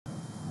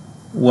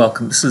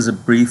Welcome. This is a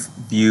brief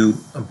view,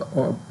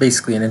 or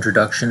basically an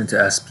introduction to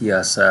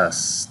SPSS,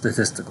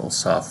 statistical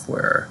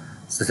software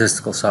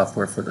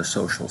for the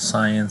social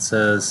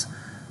sciences.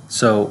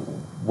 So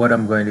what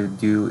I'm going to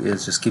do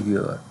is just give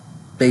you a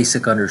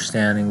basic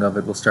understanding of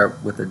it. We'll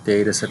start with a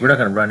data set. We're not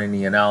going to run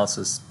any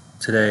analysis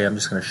today. I'm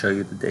just going to show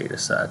you the data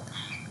set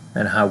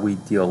and how we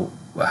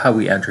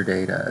enter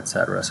data,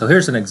 etc. So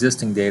here's an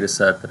existing data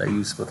set that I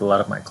use with a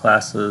lot of my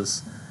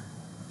classes.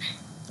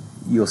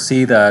 You'll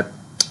see that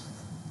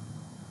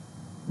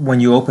when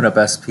you open up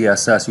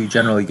SPSS, you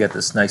generally get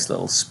this nice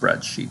little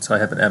spreadsheet. So I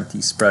have an empty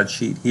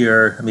spreadsheet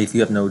here. I mean, if you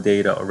have no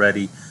data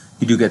already,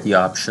 you do get the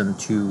option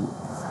to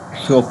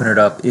open it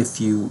up if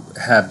you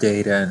have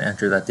data and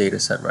enter that data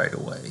set right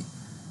away.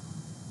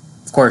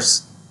 Of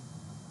course,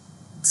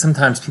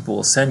 sometimes people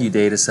will send you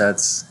data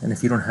sets, and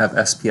if you don't have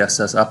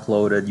SPSS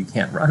uploaded, you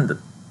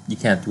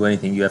can't do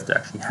anything. You have to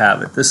actually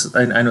have it.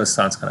 I know it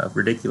sounds kind of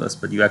ridiculous,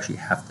 but you actually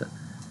have to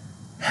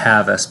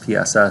have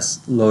SPSS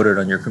loaded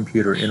on your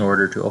computer in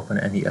order to open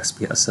any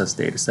SPSS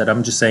data set.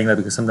 I'm just saying that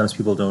because sometimes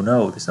people don't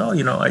know. They say, oh,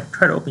 I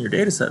tried to open your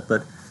data set,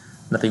 but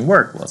nothing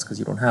worked. Well, it's because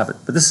you don't have it.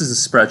 But this is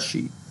a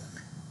spreadsheet.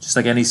 Just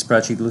like any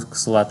spreadsheet, it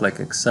looks a lot like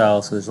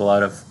Excel, so there's a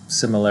lot of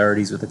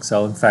similarities with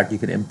Excel. In fact, you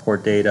can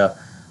import data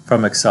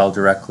from Excel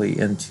directly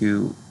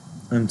into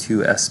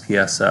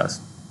SPSS.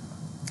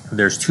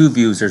 There's two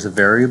views. There's a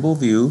variable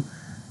view,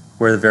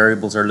 where the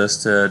variables are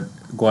listed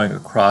going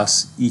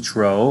across each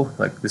row,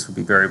 like this would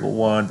be variable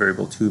 1,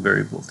 variable 2,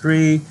 variable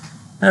 3.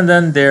 And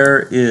then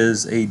there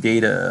is a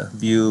data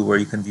view where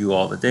you can view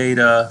all the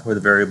data, where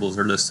the variables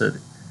are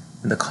listed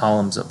in the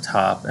columns up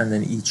top, and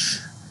then each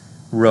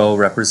row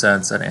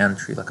represents an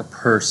entry, like a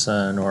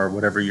person or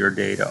whatever your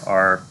data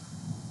are.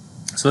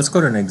 So let's go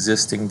to an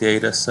existing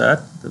data set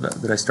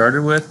that I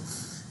started with.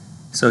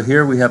 So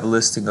here we have a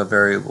listing of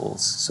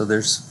variables. So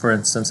there's, for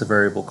instance, a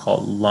variable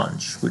called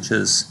lunch, which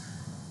has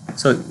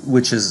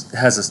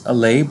a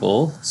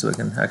label, so we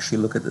can actually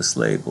look at this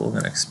label. I'm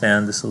going to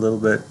expand this a little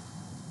bit.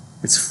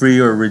 It's free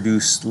or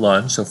reduced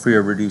lunch, so free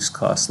or reduced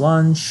cost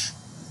lunch.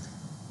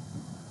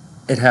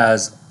 It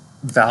has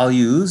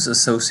values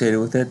associated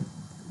with it.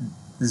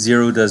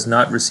 0 does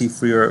not receive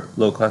free or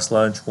low cost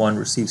lunch. 1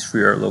 receives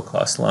free or low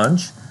cost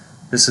lunch.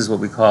 This is what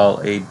we call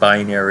a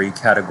binary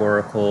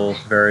categorical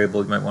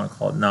variable. You might want to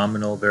call it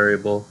nominal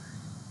variable.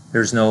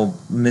 There's no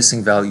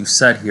missing value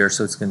set here,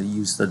 so it's going to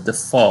use the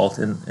default.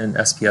 In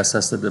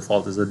SPSS, the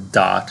default is a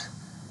dot.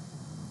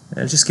 And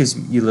it just gives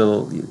you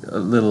a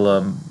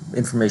little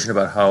information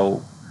about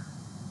how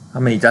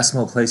many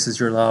decimal places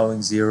you're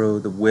allowing, 0,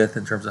 the width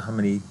in terms of how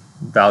many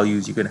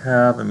values you can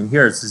have. I mean,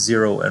 here it's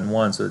 0 and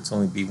 1, so it's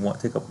only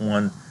take up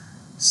one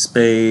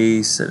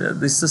space.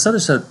 This other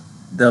set,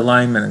 the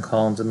alignment and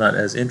columns, I'm not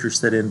as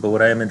interested in, but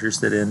what I am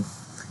interested in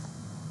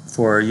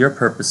for your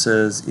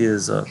purposes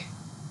is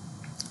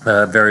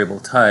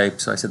variable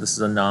type. So I said this is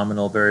a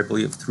nominal variable.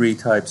 You have 3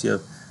 types. You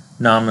have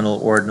nominal,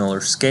 ordinal,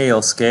 or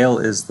scale. Scale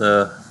is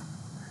the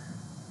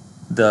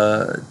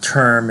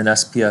term in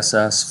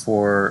SPSS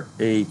for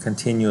a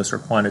continuous or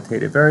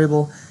quantitative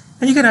variable.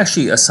 And you can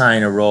actually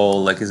assign a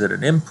role, like is it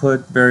an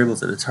input variable,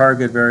 is it a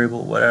target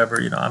variable, whatever.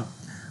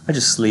 I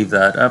just leave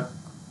that.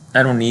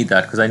 I don't need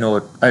that because I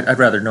know I'd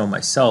rather know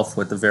myself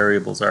what the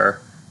variables are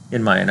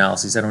in my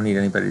analyses. I don't need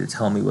anybody to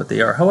tell me what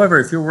they are. However,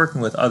 if you're working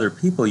with other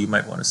people, you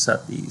might want to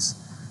set these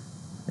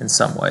in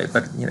some way,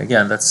 but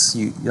again, that's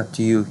up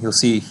to you. You'll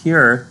see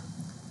here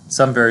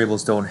some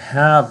variables don't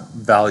have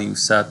value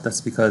set.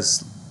 That's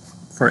because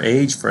for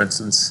age, for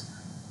instance,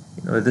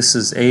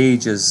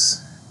 age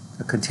is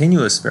a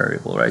continuous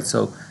variable, right?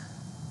 So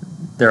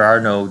there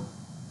are no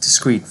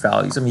discrete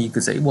values. I mean, you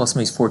could say, well,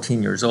 somebody's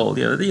 14 years old.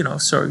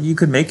 So you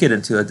could make it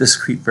into a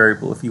discrete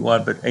variable if you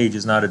want, but age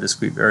is not a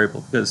discrete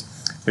variable because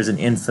there's an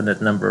infinite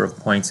number of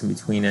points in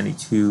between any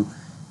two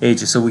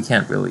ages. So we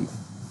can't really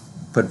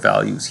put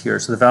values here.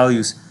 So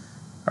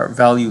our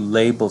value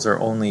labels are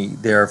only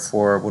there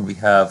for when we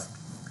have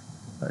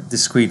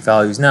discrete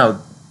values.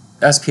 Now,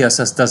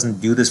 SPSS doesn't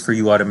do this for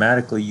you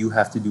automatically. You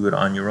have to do it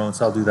on your own.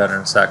 So I'll do that in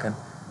a second.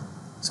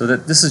 So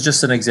this is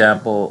just an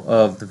example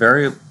of the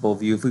variable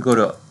view. If we go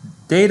to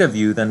data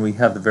view, then we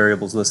have the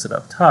variables listed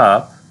up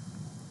top.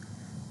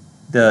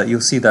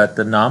 You'll see that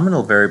the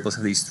nominal variables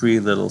have these 3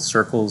 little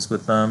circles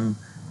with them.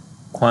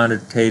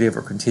 Quantitative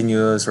or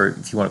continuous, or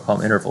if you want to call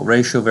them interval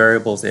ratio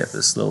variables, they have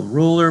this little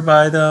ruler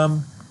by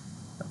them.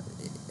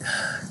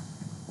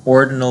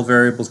 Ordinal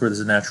variables, where there's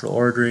a natural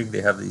ordering,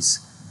 they have these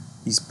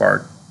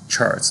bar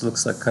charts. It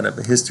looks like kind of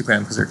a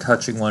histogram because they're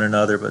touching one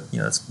another, but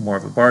it's more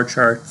of a bar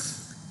chart.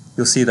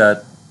 You'll see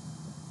that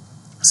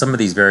some of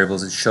these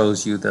variables, it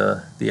shows you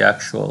the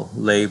actual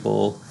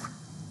label.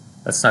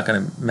 That's not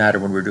going to matter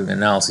when we're doing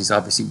analyses.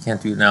 Obviously, we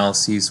can't do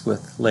analyses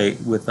with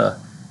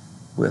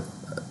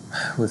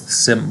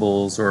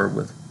symbols or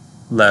with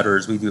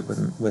letters. We do it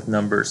with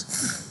numbers.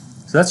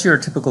 So that's your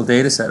typical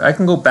data set. I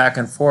can go back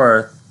and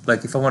forth.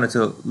 Like if I wanted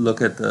to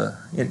look at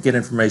get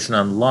information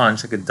on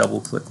lunch, I could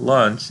double click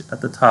lunch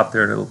at the top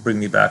there and it'll bring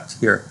me back to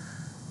here.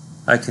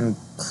 Let me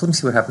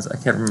see what happens. I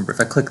can't remember. If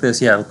I click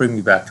this, yeah, it'll bring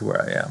me back to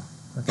where I am.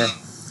 Okay.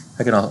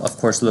 I can, of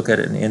course, look at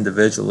an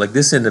individual. Like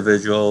this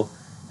individual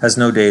has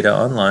no data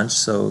on lunch,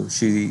 so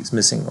she's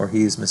missing, or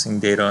he's missing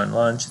data on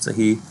lunch. It's a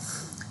he.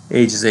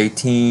 Age is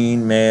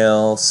 18,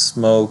 male,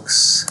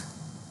 smokes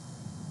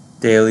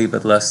daily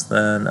but less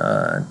than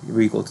or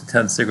equal to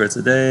 10 cigarettes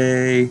a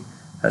day,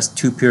 has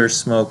 2 pure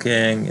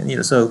smoking,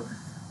 and so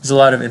there's a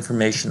lot of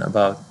information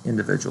about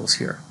individuals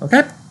here.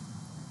 Okay,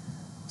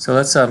 so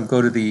let's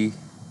go to the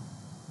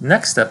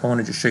next step. I want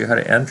to just show you how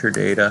to enter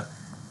data.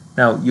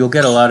 Now you'll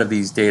get a lot of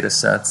these data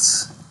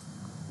sets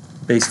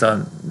based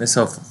on,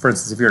 so for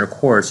instance, if you're in a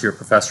course, your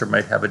professor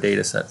might have a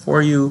data set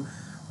for you,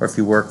 or if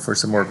you work for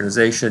some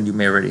organization, you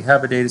may already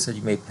have a data set.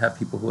 You may have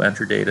people who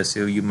enter data,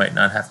 so you might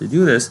not have to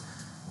do this.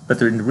 But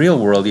in the real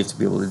world, you have to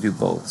be able to do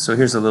both. So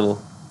here's a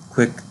little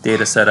quick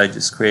data set I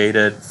just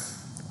created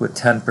with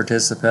 10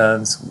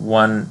 participants,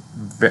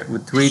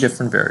 with 3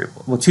 different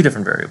variables, well, 2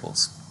 different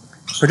variables.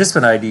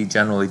 Participant ID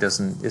generally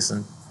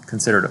isn't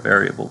considered a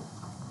variable.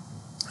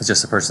 It's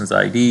just a person's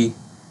ID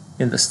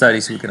in the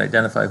study, so we can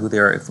identify who they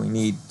are if we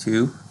need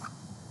to.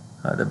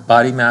 The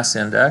body mass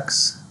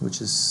index, which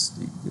is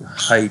the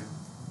height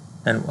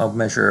and a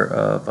measure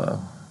of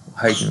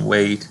height and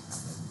weight.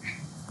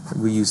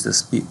 We use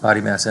this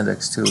body mass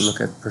index to look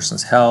at a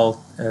person's health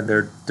and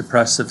their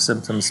depressive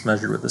symptoms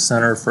measured with the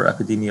Center for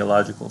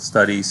Epidemiological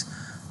Studies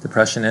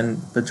depression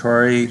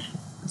inventory.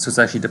 So it's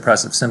actually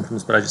depressive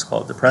symptoms, but I just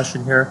call it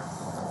depression here.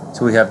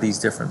 So we have these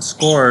different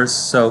scores.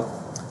 So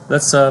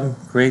let's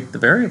create the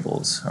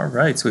variables. All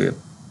right, so we have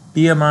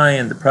BMI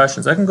and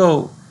depression. So I can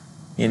go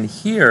in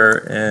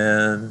here,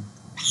 and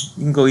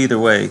you can go either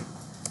way.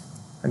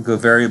 I can go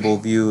variable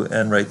view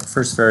and write the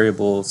first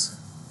variables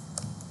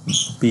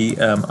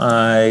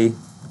BMI.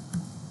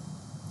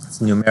 It's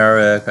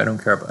numeric.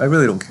 I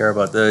really don't care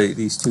about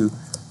these 2.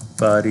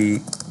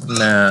 Body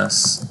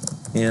mass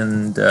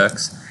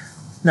index.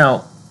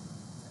 Now,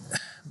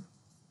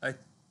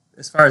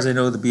 as far as I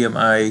know, the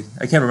BMI,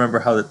 I can't remember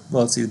how the,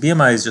 well, let's see, the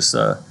BMI is just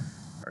our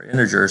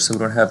integer, so we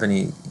don't have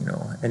any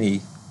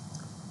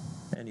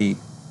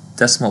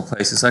decimal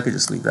places. So I could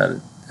just leave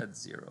that at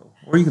 0.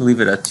 Or you can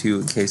leave it at 2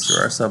 in case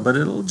there are some, but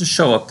it'll just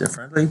show up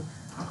differently.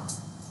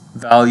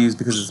 Values,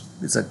 because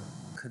it's a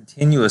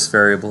continuous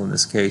variable in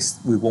this case,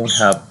 we won't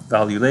have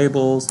value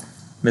labels,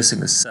 missing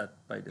the set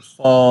by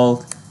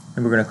default,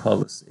 and we're going to call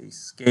this a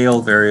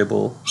scale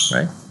variable,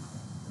 right?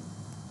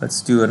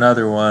 Let's do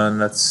another one.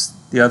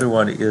 The other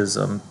one is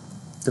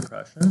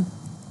depression.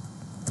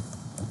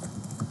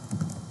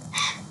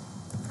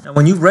 Now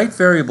when you write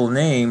variable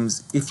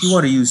names, if you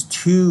want to use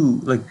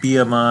 2, like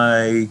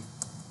BMI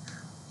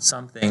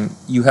something,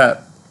 you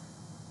have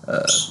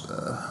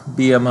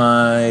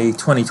BMI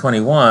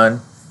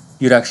 2021,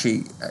 you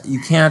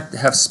can't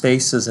have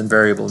spaces in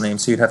variable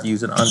names, so you'd have to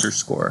use an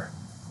underscore.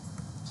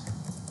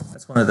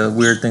 That's one of the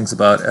weird things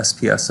about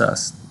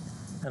SPSS.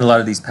 And a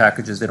lot of these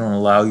packages, they don't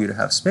allow you to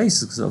have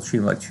spaces because they'll treat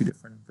them like 2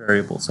 different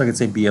variables. So I could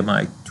say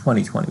BMI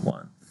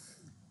 2021,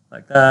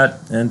 like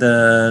that. And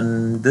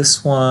then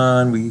this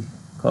one we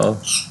call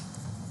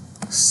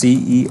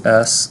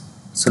CES.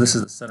 So this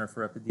is the Center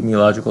for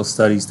Epidemiological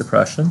Studies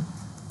Depression.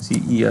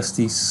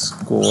 CESD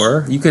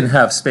score. You can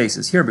have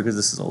spaces here because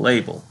this is a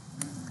label.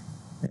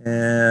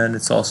 And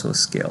it's also a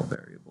scale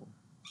variable.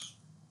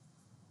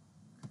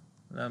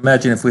 Now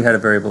imagine if we had a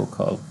variable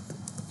called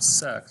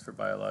sex for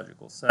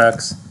biological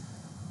sex.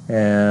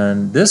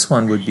 And this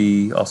one would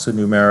be also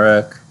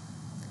numeric.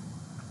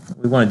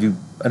 We want to do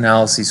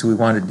analyses, so we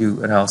want to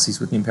do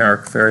analyses with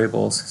numeric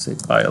variables, say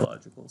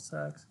biological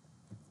sex.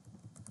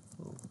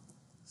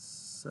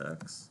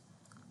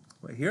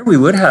 Right here we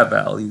would have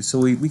values, so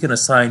we can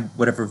assign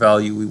whatever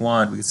value we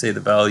want. We could say the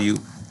value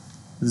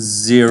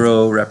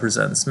 0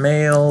 represents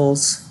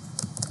males.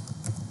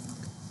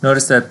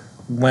 Notice that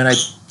when I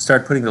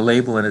start putting the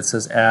label in, it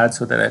says add,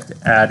 so that I have to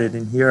add it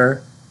in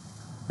here.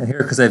 And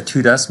here, because I have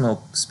 2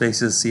 decimal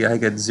spaces, see, I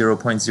get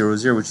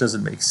 0.00, which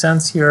doesn't make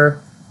sense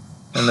here.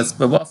 And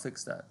but I'll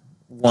fix that.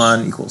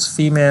 1 equals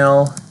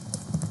female.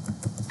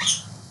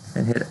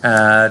 And hit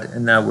add,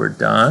 and now we're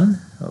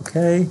done.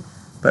 Okay,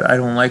 but I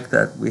don't like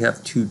that we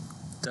have 2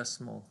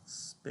 decimal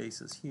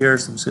spaces here,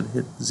 so I'm just going to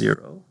hit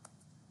 0.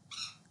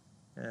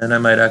 And I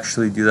might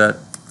actually do that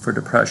for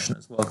depression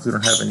as well, because we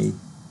don't have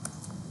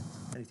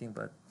anything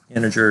but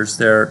integers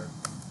there.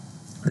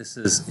 This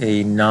is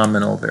a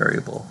nominal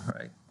variable,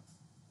 right?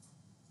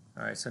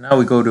 All right, so now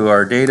we go to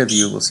our data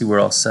view. We'll see we're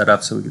all set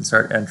up so we can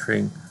start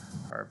entering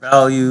our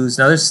values.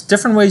 Now there's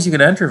different ways you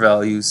can enter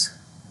values.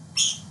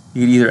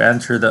 You can either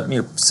enter them,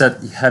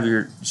 have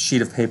your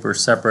sheet of paper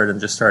separate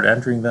and just start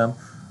entering them.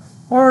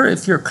 Or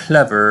if you're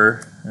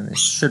clever, and it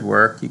should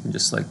work, you can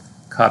just like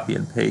copy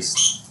and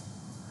paste.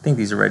 I think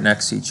these are right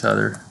next to each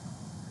other.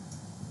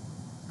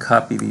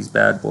 Copy these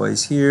bad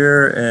boys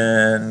here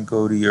and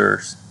go to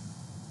your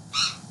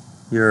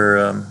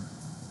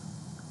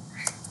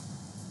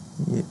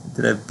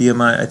did I have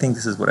BMI? I think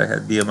this is what I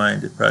had, BMI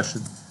and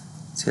depression.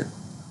 Let's hit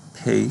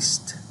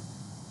paste.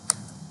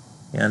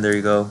 And there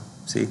you go,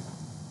 see?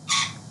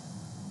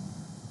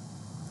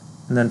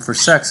 And then for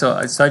sex, so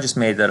I just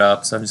made that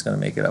up, so I'm just going to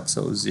make it up.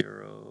 So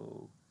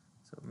 0,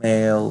 so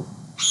male.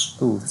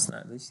 Oh, that's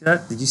not. Did you see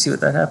that? Did you see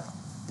what that happened?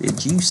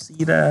 Did you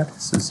see that?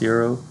 So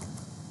 0.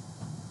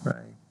 Right.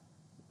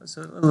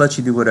 So it'll let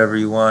you do whatever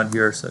you want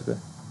here. So go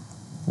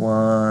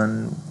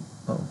 1.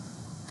 Oh.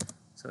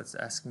 So it's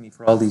asking me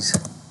for all these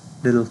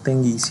little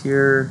thingies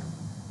here.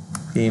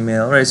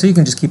 Female. Right. So you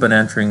can just keep on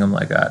entering them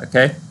like that.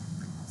 Okay.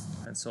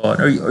 And so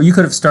on. Or you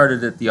could have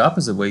started it the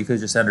opposite way. You could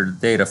have just entered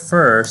the data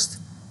first,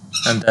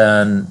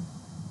 and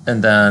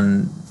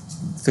then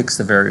fix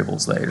the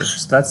variables later.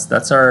 So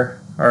that's our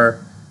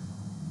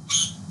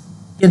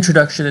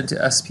introduction into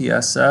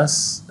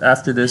SPSS.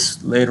 After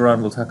this, later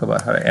on, we'll talk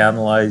about how to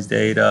analyze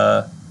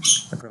data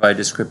and provide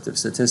descriptive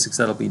statistics.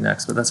 That'll be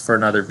next, but that's for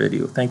another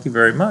video. Thank you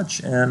very much,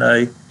 and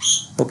I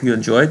hope you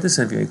enjoyed this.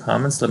 And if you have any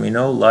comments, let me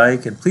know,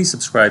 like, and please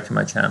subscribe to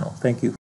my channel. Thank you.